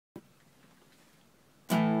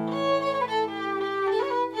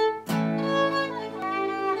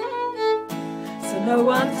No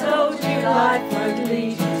one told you life would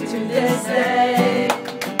lead you to this day.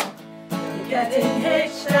 You're getting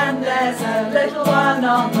hitched and there's a little one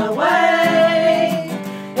on the way.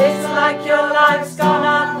 It's like your life's gone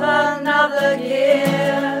up another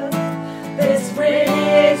gear. This really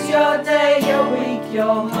is your day, your week,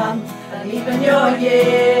 your month, and even your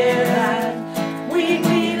year. And we'd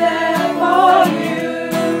be there for you,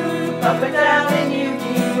 up and down and you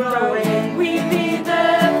keep growing. We'd be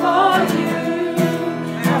there for you,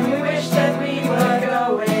 and we wish that we were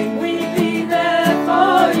going. We'd be there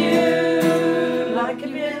for you, like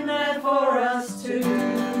you've been there for us too.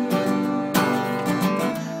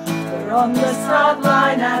 We're on the start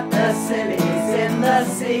line at the Sillies in the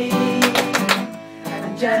sea,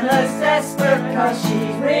 and Gemma's desperate cause she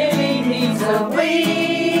really needs a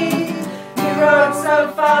wee. You rode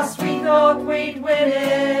so fast we thought we'd win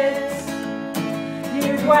it.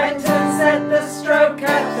 You went and set the stroke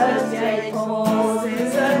at the gate,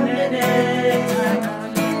 pauses a minute.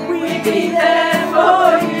 We'd be there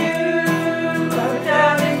for you, low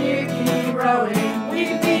down and you keep rowing.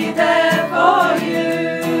 We'd be there for you,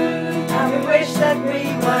 and we wish that we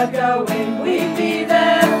were going. We'd be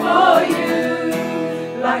there for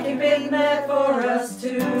you, like you've been there for us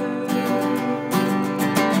too.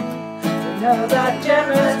 We know that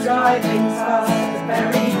Gemma's driving fast and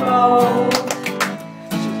very bold.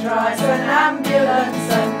 She drives an ambulance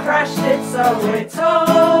and crashed it, so we're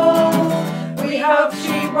told. We hope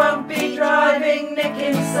she won't be driving Nick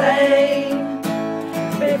insane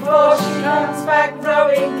before she comes back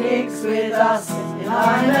rowing gigs with us in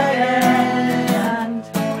line again.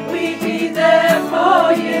 And we'd be there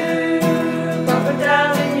for you, up and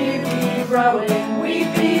down and you keep rowing.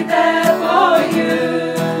 We'd be there for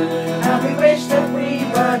you, and we wish that we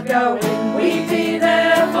were going. We'd be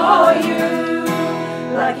there for you,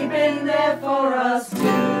 like you've been there for us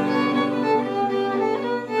too.